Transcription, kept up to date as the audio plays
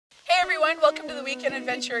everyone, welcome to the Weekend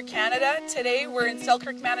Adventure Canada. Today we're in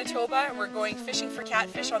Selkirk, Manitoba, and we're going fishing for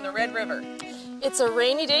catfish on the Red River. It's a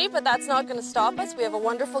rainy day, but that's not going to stop us. We have a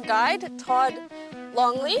wonderful guide, Todd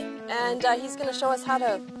Longley, and he's going to show us how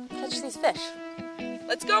to catch these fish.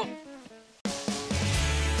 Let's go!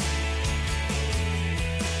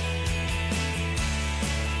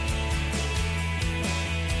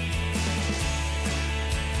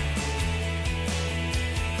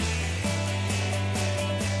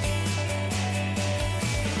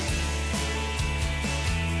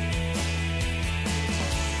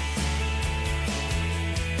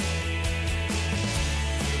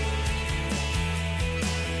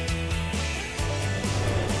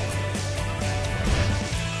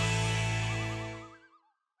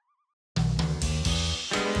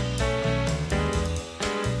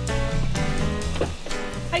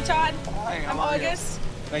 Hi Todd. Hi, I'm August.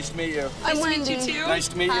 Nice to meet you. I'm Wendy. Nice to meet you too. Nice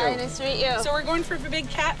to meet you. Hi, nice to meet you. So we're going for big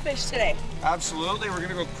catfish today. Absolutely. We're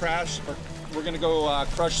gonna go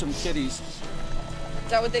crush some kitties. Is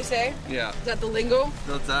that what they say? Yeah. Is that the lingo?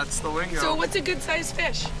 That's the lingo. So what's a good sized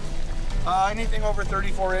fish? Anything over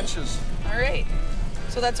 34 inches. All right.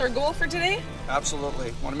 So that's our goal for today?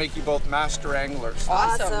 Absolutely. Want to make you both master anglers.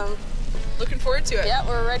 Awesome. Looking forward to it. Yeah,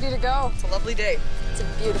 we're ready to go. It's a lovely day. It's a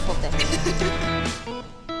beautiful day.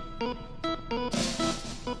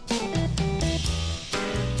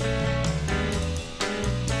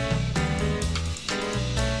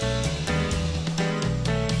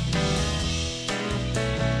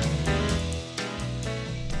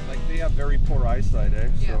 They have very poor eyesight, eh?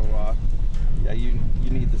 Yeah. So, yeah, you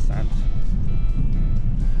need the scent.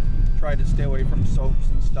 Try to stay away from soaps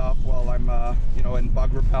and stuff while I'm, in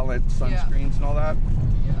bug repellent, sunscreens and all that.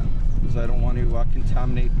 Yeah. Because I don't want to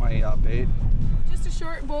contaminate my bait. Just a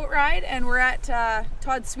short boat ride, and we're at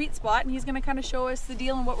Todd's sweet spot, and he's going to kind of show us the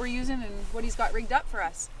deal and what we're using and what he's got rigged up for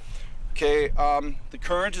us. Okay, the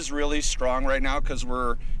current is really strong right now because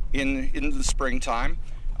we're in the springtime.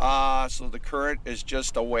 So the current is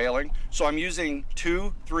just a whaling. So I'm using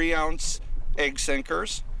 2 3-ounce egg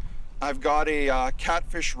sinkers. I've got a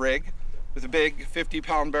catfish rig with a big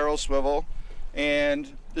 50-pound barrel swivel,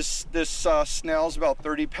 and this snell's about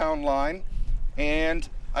 30-pound line, and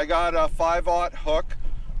I got a 5/0 hook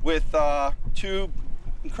with 2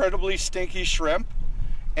 incredibly stinky shrimp,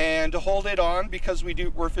 and to hold it on, because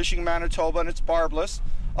we're fishing Manitoba and it's barbless,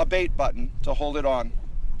 a bait button to hold it on.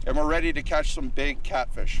 And we're ready to catch some big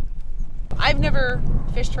catfish. I've never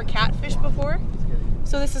fished for catfish before,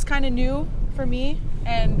 so this is kind of new for me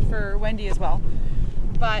and for Wendy as well.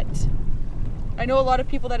 But I know a lot of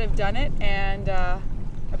people that have done it, and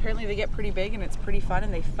apparently they get pretty big and it's pretty fun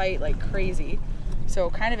and they fight like crazy. So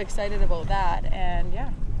kind of excited about that, and yeah,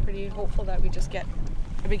 pretty hopeful that we just get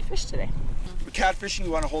a big fish today. For catfishing,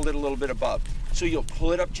 you want to hold it a little bit above. So you'll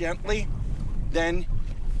pull it up gently, then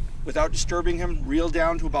without disturbing him, reel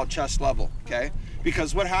down to about chest level, okay?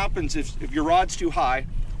 Because what happens if your rod's too high,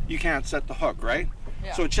 you can't set the hook, right?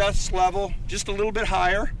 Yeah. So chest level, just a little bit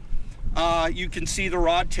higher, you can see the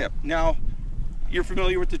rod tip. Now, you're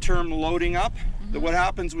familiar with the term loading up? That what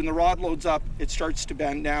happens when the rod loads up, it starts to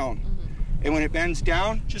bend down. And when it bends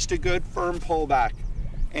down, just a good firm pull back.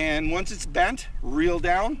 And once it's bent, reel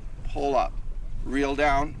down, pull up. Reel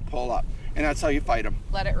down, pull up. And that's how you fight them.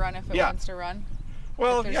 Let it run if it wants to run?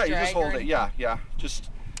 Well, yeah, you just hold it. Yeah.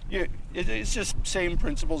 It's just same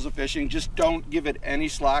principles of fishing. Just don't give it any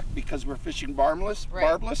slack, because we're fishing barbless.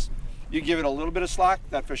 Right. You give it a little bit of slack,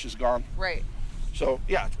 that fish is gone. Right. So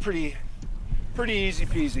yeah, it's pretty easy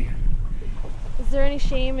peasy. Is there any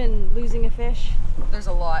shame in losing a fish? There's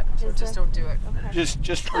a lot, so just don't do it. Okay.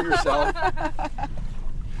 Just for yourself.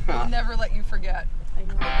 We'll never let you forget. You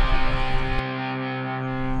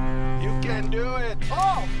can do it.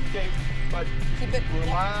 Oh! Okay, but Keep it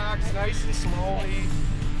relax, nice and slowly.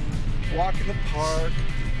 Walk in the park.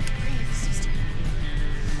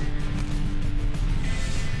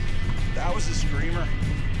 That was a screamer.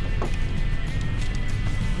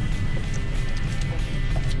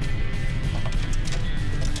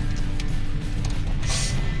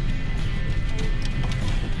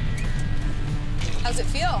 How's it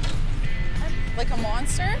feel? Like a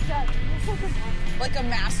monster? Yeah, it's like a monster. Like a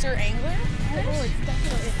master angler? Oh, it's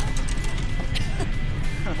definitely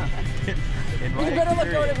You better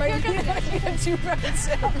look out, it might be a 2-pound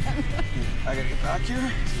salmon. I gotta get back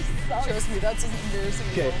here. Trust me, that's an embarrassing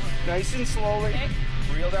Okay, nice and slowly. Okay.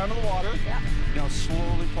 Reel down to the water. Yeah. Now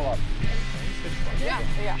slowly pull up. Yeah.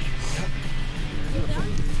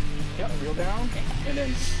 Yep, reel down. And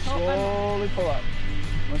then slowly pull up.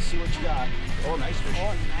 Let's see what you got. Oh, nice fish.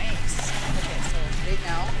 Oh, nice. Okay, so right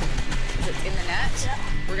now, is it in the net? Yeah.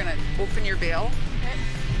 We're gonna open your bail. Okay.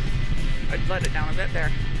 I'd let it down a bit there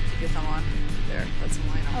to get them on. There, that's the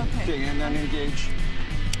line on. Okay, and then engage.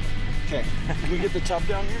 Okay, can we get the tub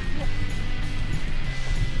down here? Yeah.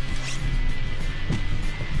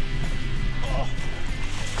 Oh.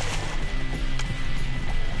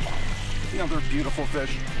 Another beautiful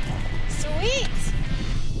fish. Sweet.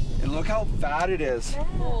 And look how fat it is.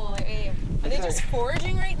 Holy. Are they just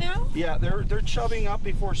foraging right now? Yeah, they're chubbing up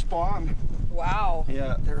before spawn. Wow.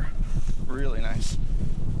 Yeah, they're really nice.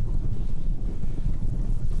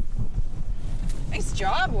 Nice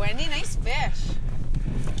job, Wendy. Nice fish.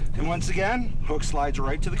 And once again, hook slides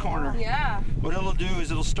right to the corner. Yeah. What it'll do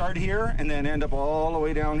is it'll start here and then end up all the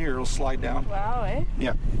way down here. It'll slide down. Wow, eh?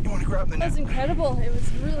 Yeah. You want to grab the net? That was incredible. It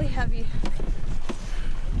was really heavy.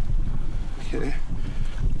 Okay.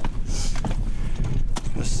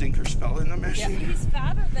 The sinkers fell in the mesh. Yeah, he's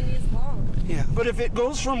fatter than he's long. Yeah, but if it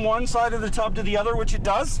goes from one side of the tub to the other, which it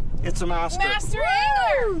does, it's a master. Master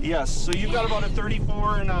angler! Yes, so you've got about a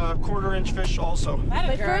 34¼ inch fish also.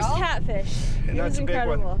 My first catfish. And it was that's a big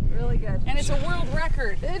incredible. one. Really good. And it's a world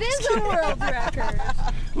record. It is a world record.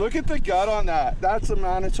 Look at the gut on that. That's a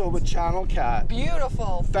Manitoba channel cat.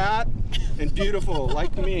 Beautiful. Fat and beautiful,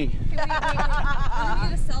 like me. Wait. I'm gonna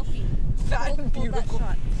get a selfie. Fat and beautiful. Hold that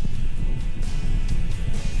shot.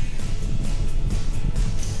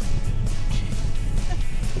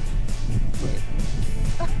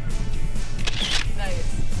 Nice.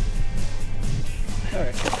 All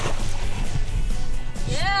right.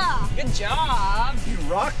 Yeah. Good job. You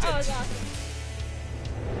rocked it. Oh, it's awesome.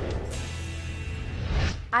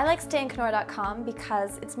 I like stayinkenora.com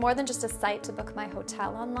because it's more than just a site to book my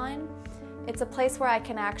hotel online. It's a place where I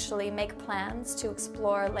can actually make plans to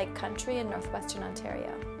explore Lake Country in northwestern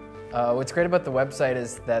Ontario. What's great about the website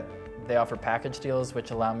is that they offer package deals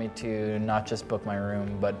which allow me to not just book my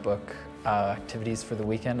room but book activities for the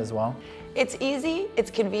weekend as well. It's easy, it's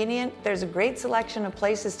convenient, there's a great selection of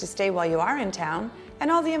places to stay while you are in town, and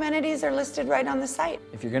all the amenities are listed right on the site.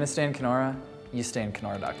 If you're going to stay in Kenora, you stay in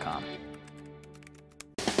Kenora.com.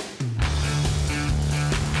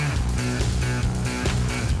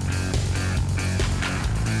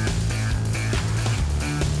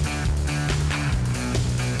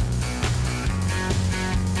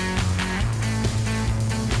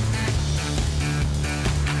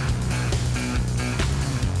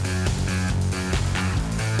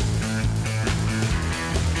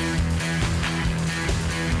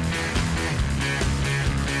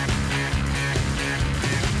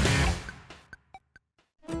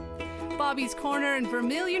 Bobby's Corner in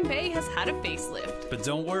Vermilion Bay has had a facelift. But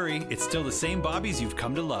don't worry, it's still the same Bobby's you've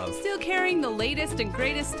come to love. Still carrying the latest and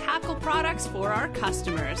greatest tackle products for our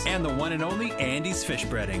customers. And the one and only Andy's Fish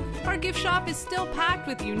Breading. Our gift shop is still packed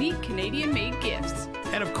with unique Canadian-made gifts.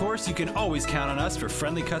 And of course, you can always count on us for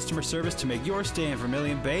friendly customer service to make your stay in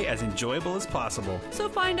Vermilion Bay as enjoyable as possible. So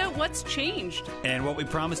find out what's changed And what we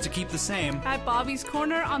promise to keep the same. at Bobby's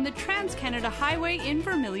Corner on the Trans-Canada Highway in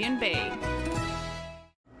Vermilion Bay.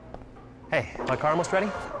 Hey, my car almost ready?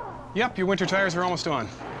 Yep, your winter tires are almost on.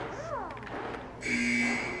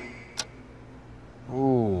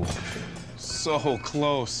 Ooh, so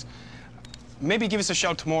close. Maybe give us a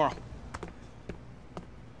shout tomorrow.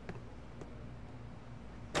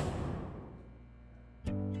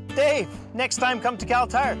 Dave, next time come to Cal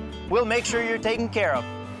Tire. We'll make sure you're taken care of.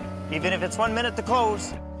 Even if it's 1 minute to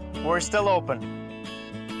close, we're still open.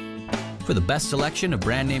 For the best selection of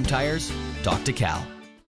brand name tires, talk to Cal.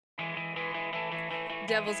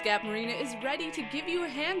 Devil's Gap Marina is ready to give you a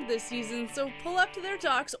hand this season, so pull up to their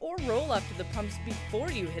docks or roll up to the pumps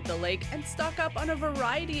before you hit the lake and stock up on a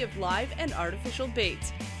variety of live and artificial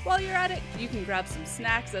baits. While you're at it, you can grab some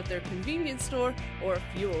snacks at their convenience store or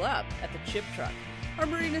fuel up at the chip truck. Our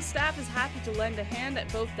marina staff is happy to lend a hand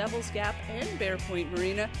at both Devil's Gap and Bear Point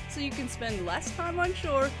Marina, so you can spend less time on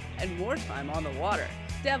shore and more time on the water.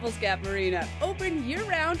 Devil's Gap Marina, open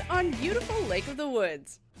year-round on beautiful Lake of the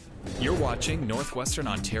Woods. You're watching Northwestern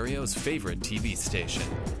Ontario's favorite TV station,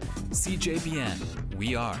 CJBN.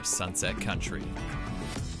 We are Sunset Country.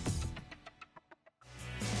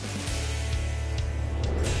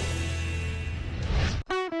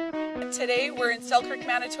 Today we're in Selkirk,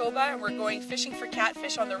 Manitoba, and we're going fishing for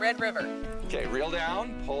catfish on the Red River. Okay, reel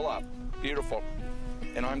down, pull up. Beautiful.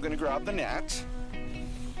 And I'm going to grab the net.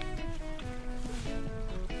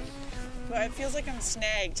 Well, it feels like I'm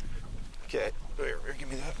snagged. Okay, here, give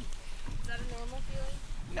me that. Is that a normal feeling?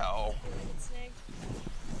 No. It's snagged?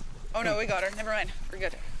 Oh no, we got her. Never mind. We're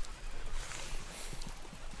good.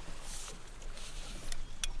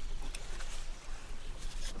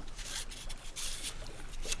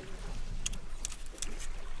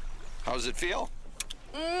 How does it feel?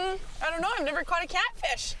 I don't know. I've never caught a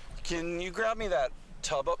catfish. Can you grab me that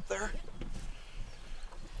tub up there?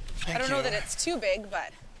 I don't know that it's too big,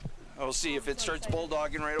 but... I'll see if it starts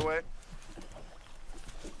bulldogging right away.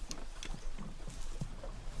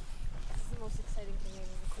 This is the most exciting thing I've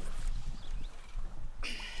ever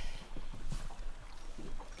seen.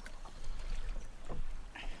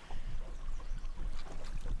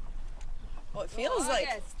 Well, it feels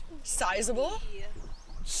like sizable.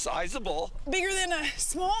 Sizable? Bigger than a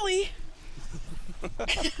smallie.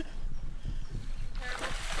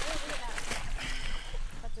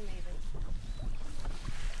 That's amazing.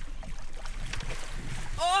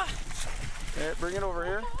 Oh, Yeah, bring it over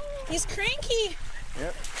here. he's cranky.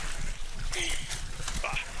 Yep.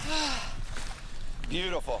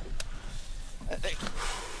 Beautiful.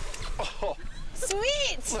 Oh,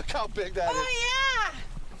 Sweet. look how big that is.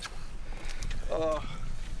 Oh,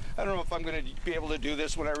 I don't know if I'm going to be able to do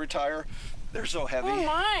this when I retire. They're so heavy. yeah. Oh,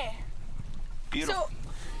 my. Beautiful.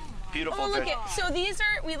 Beautiful Oh, look fish. at, so these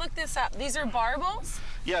are, we looked this up, these are barbels?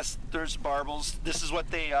 Yes, there's barbels. This is what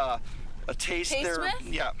they taste their, with?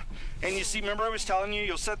 yeah. And you see, remember I was telling you,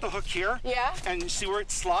 you'll set the hook here. Yeah. And you see where it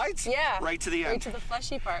slides? Yeah. Right to the end. Right to the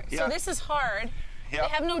fleshy part. Yeah. So this is hard. Yeah. They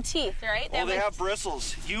have no teeth, right? Well, they like, have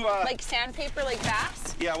bristles. You like sandpaper, like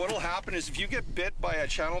bass? Yeah, what'll happen is if you get bit by a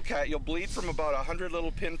channel cat, you'll bleed from about 100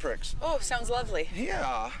 little pinpricks. Oh, sounds lovely.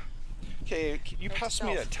 Yeah. Okay, can you pass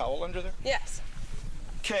me a towel under there? Yes.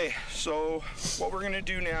 Okay, so what we're gonna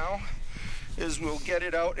do now is we'll get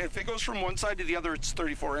it out. If it goes from one side to the other, it's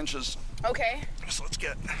 34 inches. Okay. So let's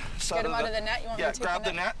get him out of the net. You want me to take grab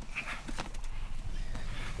the the net.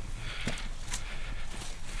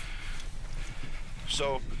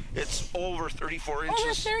 So it's over 34 inches.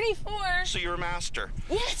 Over 34. So you're a master.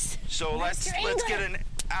 Yes. So Master let's angler.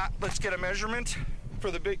 let's get a measurement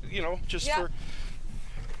for the big, you know, just Yeah. for.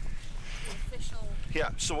 Official. Yeah.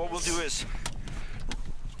 So what we'll do is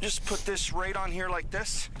just put this right on here like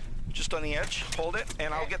this, just on the edge. Hold it,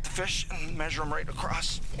 and I'll get the fish and measure them right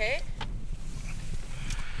across. Okay.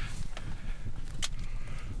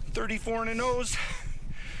 34 and a nose.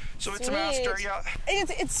 So it's a master. Sweet. Yeah.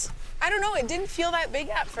 It's I don't know, it didn't feel that big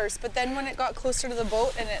at first, but then when it got closer to the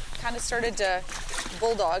boat and it kind of started to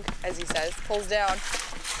bulldog, as he says, pulls down,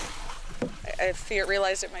 I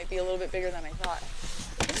realized it might be a little bit bigger than I thought.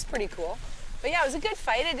 It was pretty cool. But yeah, it was a good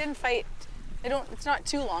fight. It didn't fight, it's not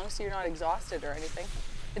too long, so you're not exhausted or anything.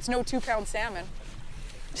 It's no 2-pound salmon.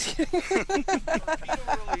 Pretty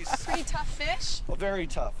tough fish. Well, very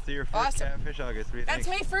tough. So your first Awesome. catfish, August. What do you That's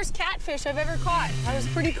think? my first catfish I've ever caught. That was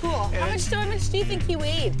pretty cool. How much do you think he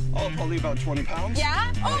weighed? Oh, probably about 20 pounds.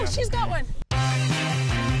 Yeah? Oh, Yeah. she's got one.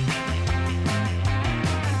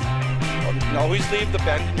 Always leave the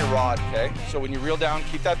bend in your rod, okay? So when you reel down,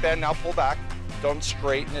 keep that bend. Now pull back. Don't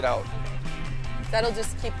straighten it out. That'll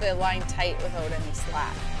just keep the line tight without any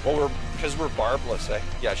slack. Well, because we're barbless, eh?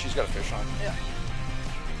 Yeah, she's got a fish on. Yeah.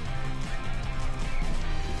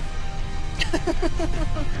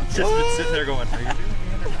 Just been sitting there going, are you doing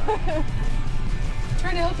it or not?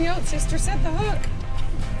 Trying to help you out, sister. Set the hook.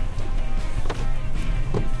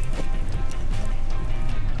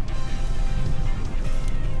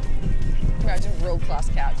 Imagine world-class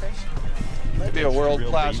catfish. Might be a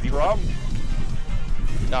world-class drum.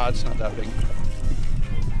 No, it's not that big.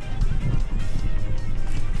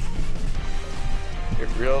 You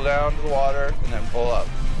reel down to the water and then pull up.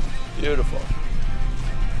 Beautiful.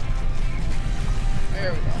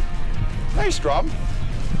 There we go. Nice drum.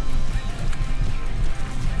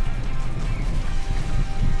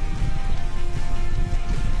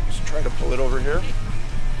 Just try to pull it over here.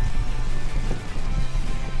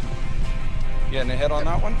 You getting a hit on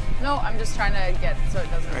that one? No, I'm just trying to get so it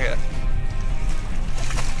doesn't. Okay.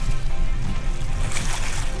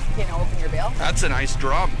 You know, open your bail. That's a nice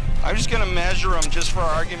drum. I'm just gonna measure him just for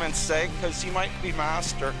argument's sake, because he might be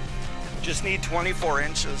master. Just need 24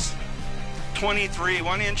 inches. 23,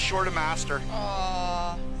 1 inch short of master. So,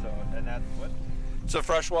 and that's what? It's a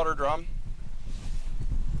freshwater drum.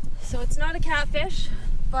 So it's not a catfish,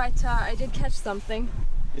 but I did catch something.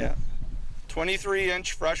 Yeah.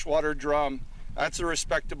 23-inch freshwater drum. That's a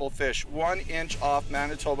respectable fish. 1 inch off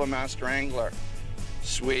Manitoba Master Angler.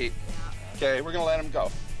 Sweet. Okay, we're gonna let him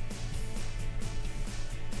go.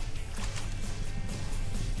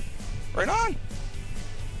 Right on.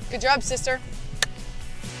 Good job, sister.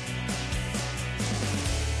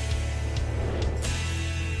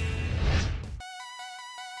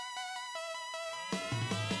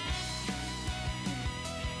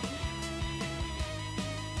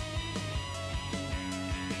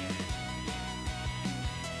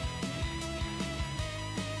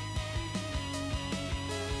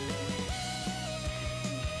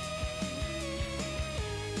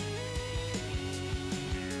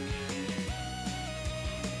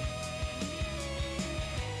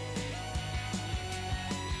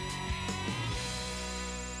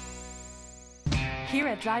 Here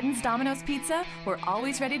at Dryden's Domino's Pizza, we're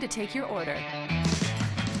always ready to take your order.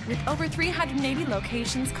 With over 380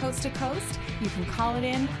 locations coast to coast, you can call it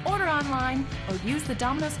in, order online, or use the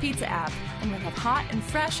Domino's Pizza app, and you'll have hot and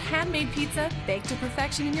fresh handmade pizza baked to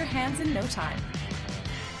perfection in your hands in no time.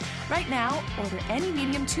 Right now, order any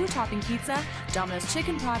medium 2-topping pizza, Domino's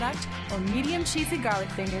chicken product, or medium cheesy garlic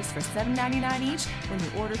fingers for $7.99 each when you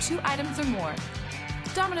order 2 items or more.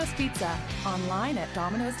 Domino's Pizza, online at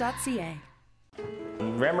domino's.ca.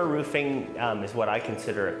 Remmer Roofing is what I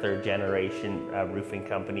consider a third-generation roofing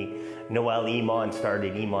company. Noel Iman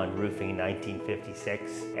started Iman Roofing in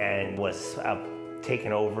 1956 and was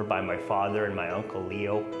taken over by my father and my uncle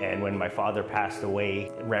Leo. And when my father passed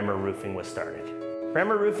away, Remmer Roofing was started.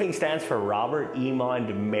 Remmer Roofing stands for Robert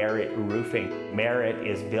Iman Merritt Roofing. Merritt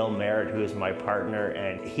is Bill Merritt, who is my partner,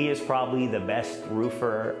 and he is probably the best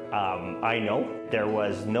roofer I know. There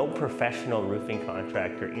was no professional roofing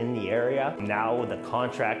contractor in the area. Now the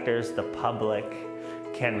contractors, the public,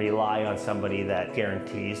 can rely on somebody that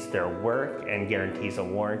guarantees their work and guarantees a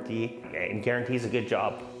warranty and guarantees a good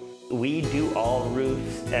job. We do all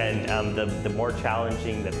roofs, and the more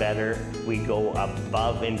challenging, the better. We go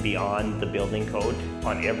above and beyond the building code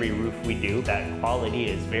on every roof we do. That quality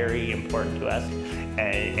is very important to us,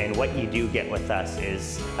 and what you do get with us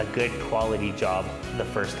is a good quality job the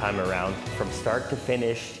first time around. From start to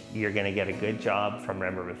finish, you're gonna get a good job from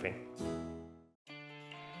Remmer Roofing.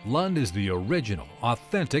 Lund is the original,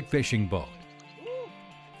 authentic fishing boat.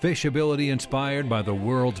 Fishability inspired by the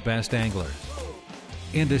world's best anglers.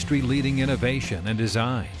 Industry-leading innovation and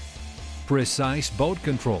design. Precise boat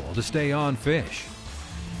control to stay on fish.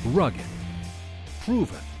 Rugged.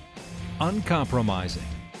 Proven. Uncompromising.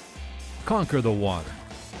 Conquer the water.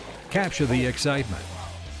 Capture the excitement.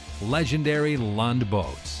 Legendary Lund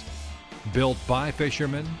boats. Built by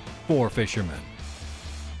fishermen, for fishermen.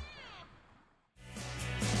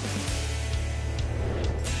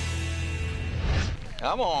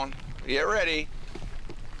 Come on, get ready.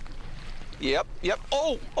 Yep.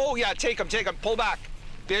 Oh yeah, take him, pull back.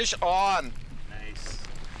 Fish on. Nice.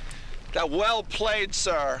 That well played,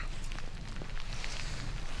 sir.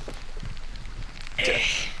 Okay.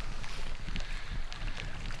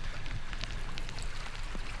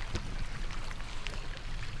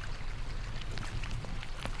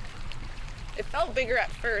 It felt bigger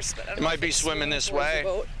at first, but I don't know It might if be it's swimming this towards the way.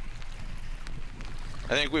 boat.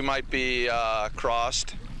 I think we might be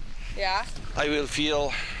crossed. Yeah. I will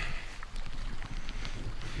feel.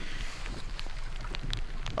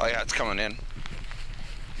 Oh yeah, it's coming in.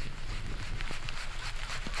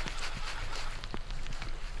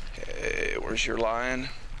 Okay, where's your line?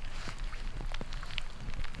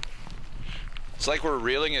 It's like we're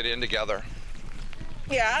reeling it in together.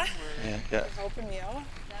 Yeah. Yeah. You're helping me out.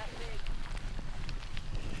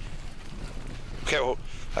 Okay, well,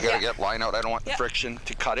 I gotta get line out. I don't want the friction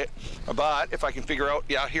to cut it. But if I can figure out,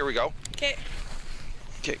 yeah, here we go. Okay.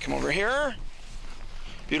 Okay, come over here.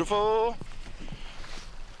 Beautiful.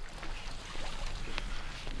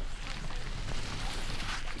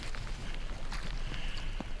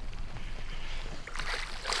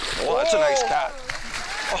 Oh, that's a nice cat.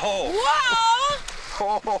 Oh.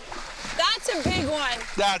 Whoa! Oh. That's a big one.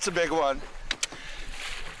 That's a big one.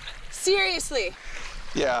 Seriously.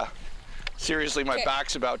 Yeah. Seriously, my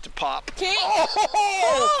back's about to pop. Okay.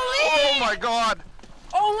 Oh my God.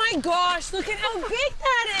 Oh my gosh, look at how big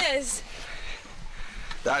that is.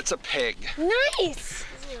 That's a pig. Nice.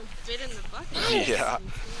 Doesn't even fit in the bucket. Yeah.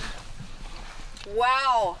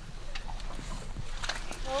 Wow.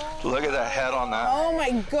 Look at the head on that. Oh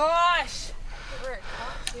my gosh.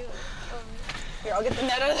 Here, I'll get the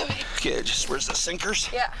net out of the way. Okay, just where's the sinkers?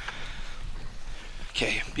 Yeah.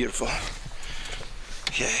 Okay, beautiful.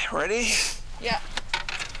 Okay, ready? Yeah.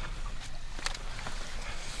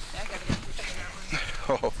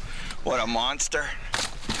 Oh, what a monster.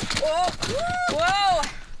 Whoa. Whoa.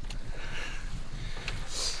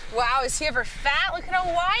 Wow, is he ever fat? Look at how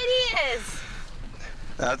wide he is.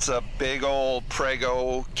 That's a big old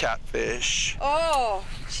prego catfish. Oh,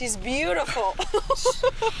 she's beautiful.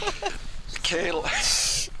 Okay.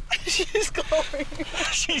 She's glowing.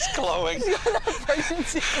 She's glowing. She's got that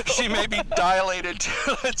pregnancy glow. She may be dilated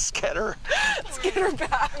too. Let's get her. Let's get her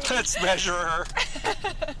back. Let's measure her.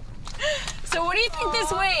 So what do you think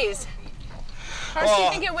this weighs? How much do you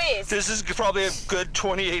think it weighs? This is probably a good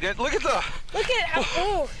 28 inch. Look at how,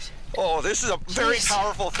 oh. Oh, this is a very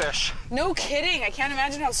powerful fish. No kidding. I can't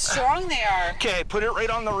imagine how strong they are. Okay, put it right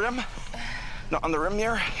on the rim. Not on the rim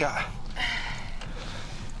here. Yeah.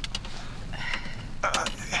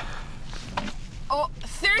 Oh,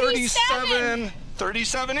 37.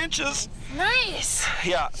 37 inches. Nice.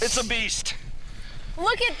 Yeah, it's a beast.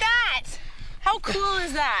 Look at that! How cool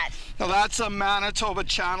is that? Now that's a Manitoba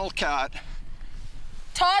channel cat.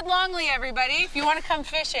 Todd Longley, everybody, if you want to come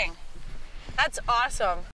fishing. That's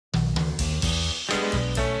awesome.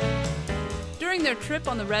 During their trip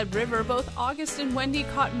on the Red River, both August and Wendy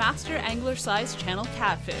caught master angler-sized channel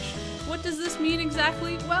catfish. What does this mean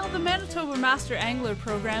exactly? Well, the Manitoba Master Angler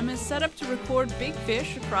program is set up to record big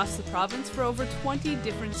fish across the province for over 20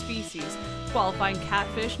 different species. Qualifying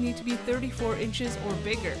catfish need to be 34 inches or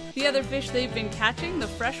bigger. The other fish they've been catching, the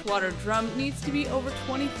freshwater drum, needs to be over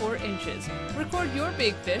 24 inches. Record your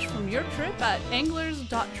big fish from your trip at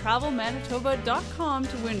anglers.travelmanitoba.com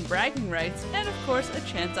to win bragging rights and, of course, a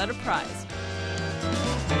chance at a prize.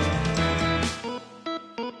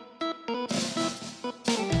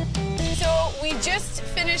 So we just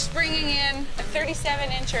finished bringing in a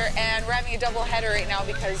 37-incher and we're having a double header right now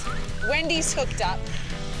because Wendy's hooked up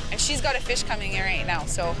and she's got a fish coming in right now,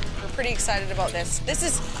 so we're pretty excited about this. This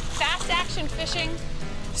is fast action fishing,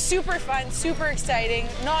 super fun, super exciting,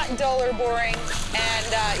 not dull or boring,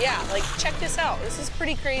 and yeah, like check this out. This is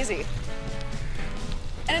pretty crazy.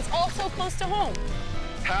 And it's all so close to home.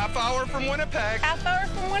 Half hour from Winnipeg. Half hour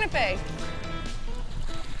from Winnipeg.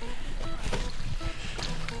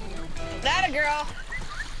 That a girl.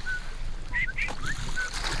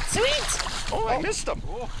 Sweet. Oh, I missed him.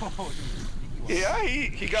 Yeah,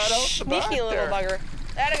 he got out the back Sneaky little there. bugger.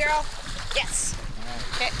 That a girl. Yes.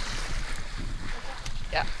 Okay.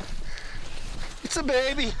 Yeah. It's a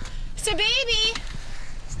baby. It's a baby.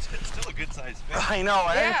 It's still a good sized fish. I know,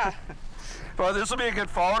 eh? Yeah. Well, this will be a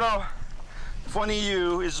good photo. If one of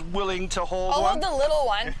you is willing to hold I'll one. hold the little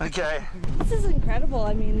one. Okay. This is incredible.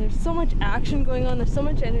 I mean, there's so much action going on. There's so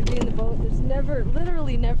much energy in the boat. There's never,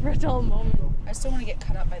 literally never a dull moment. I still want to get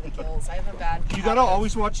cut up by the gills. I have a bad You gotta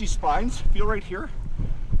always watch these spines. Feel right here.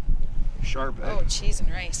 Sharp, eh? Oh, cheese and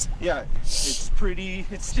rice. Yeah, it's pretty.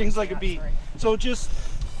 It stings like a bee. So just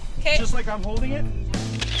like I'm holding it.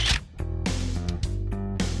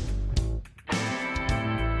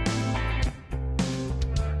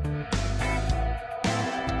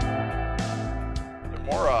 They're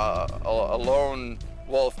more a lone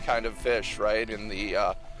wolf kind of fish, right? In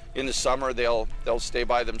the summer, they'll stay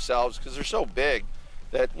by themselves because they're so big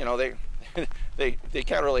that they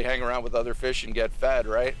can't really hang around with other fish and get fed,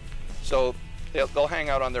 right? So they'll hang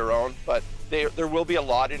out on their own, but there will be a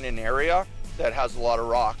lot in an area that has a lot of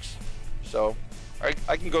rocks. So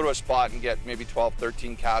I can go to a spot and get maybe 12,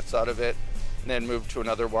 13 cats out of it and then move to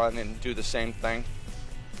another one and do the same thing.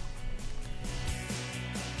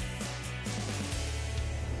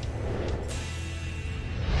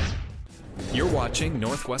 You're watching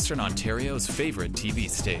Northwestern Ontario's favorite TV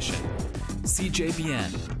station,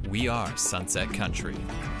 CJBN. We are Sunset Country.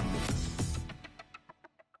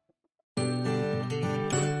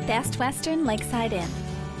 Best Western Lakeside Inn,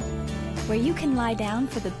 where you can lie down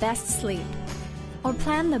for the best sleep or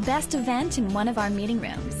plan the best event in one of our meeting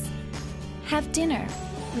rooms. Have dinner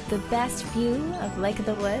with the best view of Lake of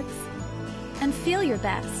the Woods and feel your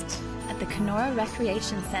best at the Kenora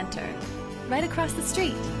Recreation Center, right across the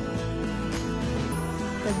street.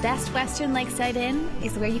 The Best Western Lakeside Inn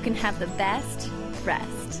is where you can have the best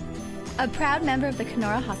rest. A proud member of the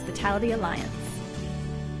Kenora Hospitality Alliance.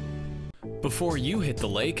 Before you hit the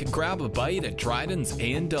lake, grab a bite at Dryden's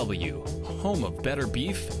A&W, home of better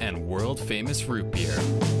beef and world-famous root beer.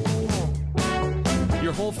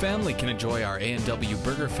 Your whole family can enjoy our A&W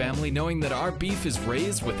Burger family knowing that our beef is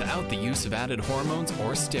raised without the use of added hormones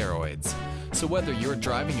or steroids. So whether you're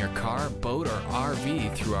driving your car, boat, or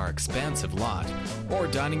RV through our expansive lot, or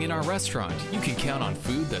dining in our restaurant, you can count on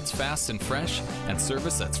food that's fast and fresh and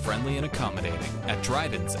service that's friendly and accommodating at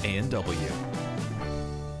Dryden's A&W.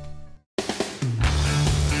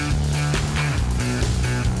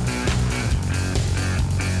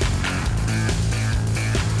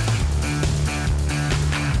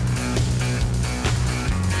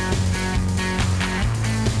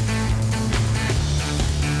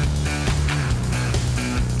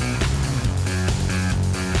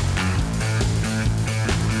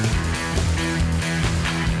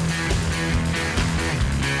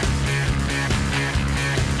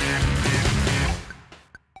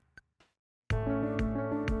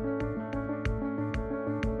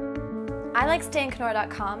 I like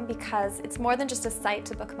stayinkenora.com because it's more than just a site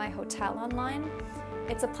to book my hotel online.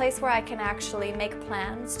 It's a place where I can actually make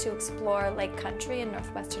plans to explore Lake Country in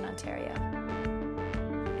northwestern Ontario.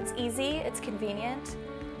 It's easy, it's convenient,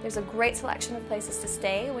 there's a great selection of places to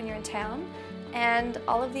stay when you're in town, and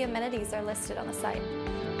all of the amenities are listed on the site.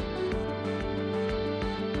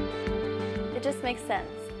 It just makes sense.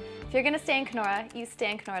 If you're going to stay in Kenora, use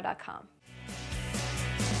stayinkenora.com.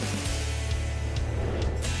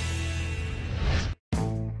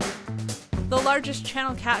 The largest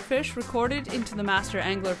channel catfish recorded into the Master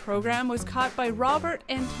Angler program was caught by Robert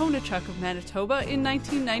Antonachuk of Manitoba in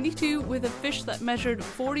 1992 with a fish that measured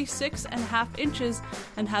 46.5 inches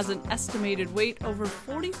and has an estimated weight over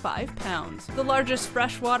 45 pounds. The largest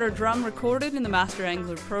freshwater drum recorded in the Master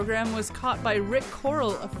Angler program was caught by Rick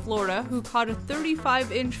Corral of Florida, who caught a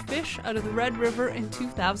 35-inch fish out of the Red River in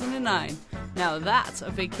 2009. Now that's a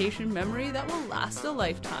vacation memory that will last a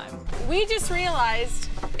lifetime. We just realized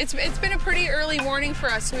it's been a pretty early morning for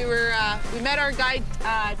us. We met our guide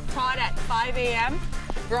Todd at 5 a.m.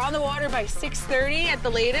 We're on the water by 6:30 at the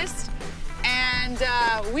latest, and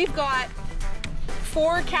we've got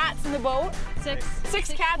 4 cats in the boat.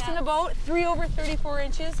 Six cats in the boat, 3 over 34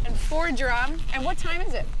 inches, and 4 drum. And what time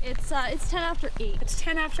is it? It's 10 after 8. It's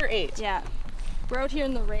 10 after 8. Yeah. We're out here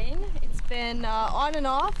in the rain. It's been on and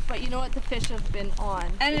off, but you know what? The fish have been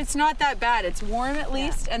on. And it's not that bad. It's warm at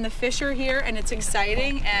least, and the fish are here, and it's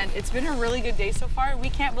exciting, and it's been a really good day so far. We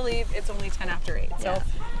can't believe it's only 10 after 8. So yeah.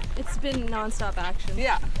 It's been non-stop action.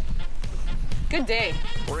 Yeah. Good day.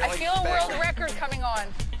 Really I feel a world record coming on.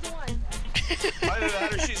 Come on. Either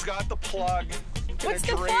that or she's got the plug. What's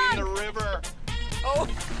the drain plug? the river. Oh.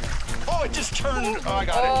 Oh, it just turned. Oh, I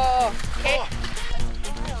got it. Okay.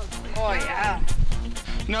 Oh, yeah.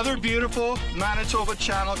 Another beautiful Manitoba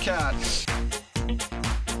channel cat.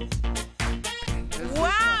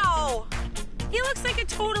 Wow! He looks like a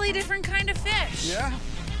totally different kind of fish. Yeah.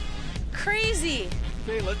 Crazy.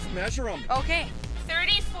 Okay, let's measure him. Okay.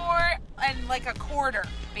 34 and like a quarter,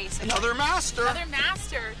 basically. Another master. Another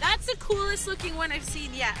master. That's the coolest looking one I've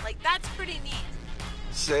seen yet. Like, that's pretty neat.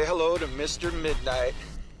 Say hello to Mr. Midnight.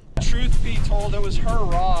 Truth be told, it was her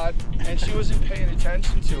rod, and she wasn't paying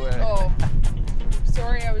attention to it. Oh.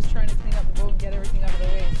 Sorry, I was trying to clean up the boat and get everything out of the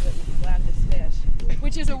way so that we could land this fish.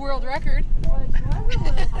 Which is a world record.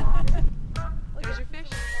 There's your fish.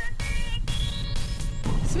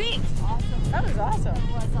 Sweet. Awesome. That was awesome.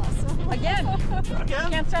 That was awesome. Again. I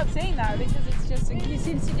can't stop saying that because it's just, it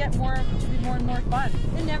seems to get more and more fun.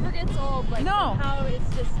 It never gets old. Like, no. Somehow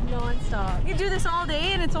it's just non-stop. You do this all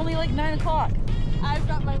day and it's only like 9 o'clock. I've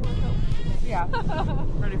got my workout. Yeah.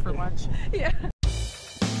 Ready for lunch. Yeah.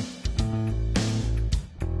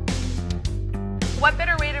 What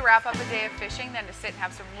better way to wrap up a day of fishing than to sit and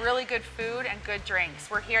have some really good food and good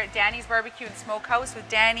drinks? We're here at Danny's Barbecue and Smokehouse with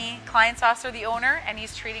Danny Kleinsasser, the owner, and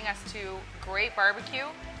he's treating us to great barbecue.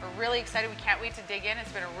 We're really excited. We can't wait to dig in.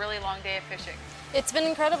 It's been a really long day of fishing. It's been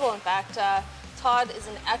incredible. In fact, Todd is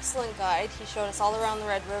an excellent guide. He showed us all around the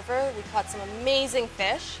Red River. We caught some amazing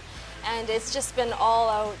fish, and it's just been all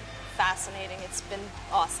out fascinating. It's been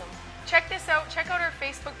awesome. Check this out. Check out our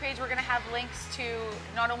Facebook page. We're going to have links to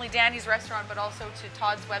not only Danny's restaurant, but also to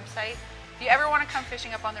Todd's website. If you ever want to come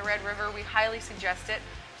fishing up on the Red River, we highly suggest it.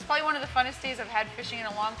 It's probably one of the funnest days I've had fishing in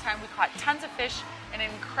a long time. We caught tons of fish in an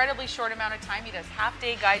incredibly short amount of time. He does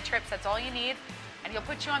half-day guide trips. That's all you need. And he'll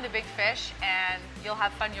put you on the big fish, and you'll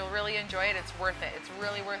have fun. You'll really enjoy it. It's worth it. It's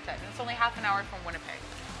really worth it. And it's only half an hour from Winnipeg.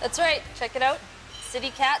 That's right. Check it out.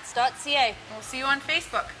 citycats.ca. We'll see you on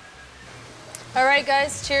Facebook. All right,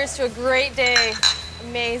 guys. Cheers to a great day.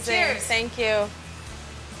 Amazing. Cheers. Thank you.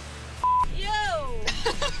 Yo!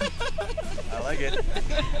 I like it.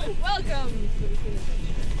 Welcome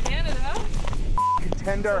to Canada.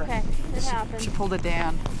 Contender. Okay, it happened. She pulled a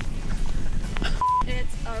Dan.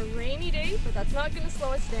 It's a rainy day, but that's not going to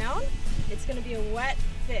slow us down. It's going to be a wet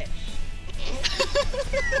fish.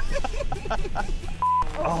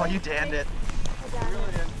 Oh, you damned it. I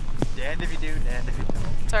Damned if you do, damned if you don't.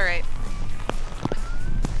 It's all right.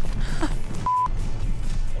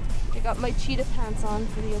 I got my cheetah pants on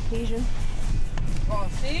for the occasion. Oh,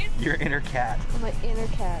 see? Your inner cat. My inner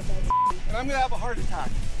cat. And I'm gonna have a heart attack.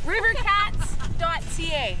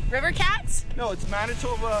 Rivercats.ca. River Cats? No, it's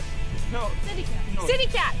Manitoba. No. City Cats. No. City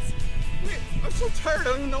Cats. Wait, I'm so tired. I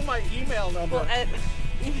don't even know my email number. Well,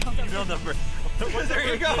 Email number. There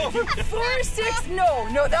you go. 46.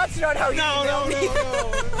 No, that's not how you email me.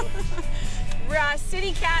 No.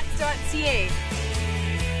 Citycats.ca.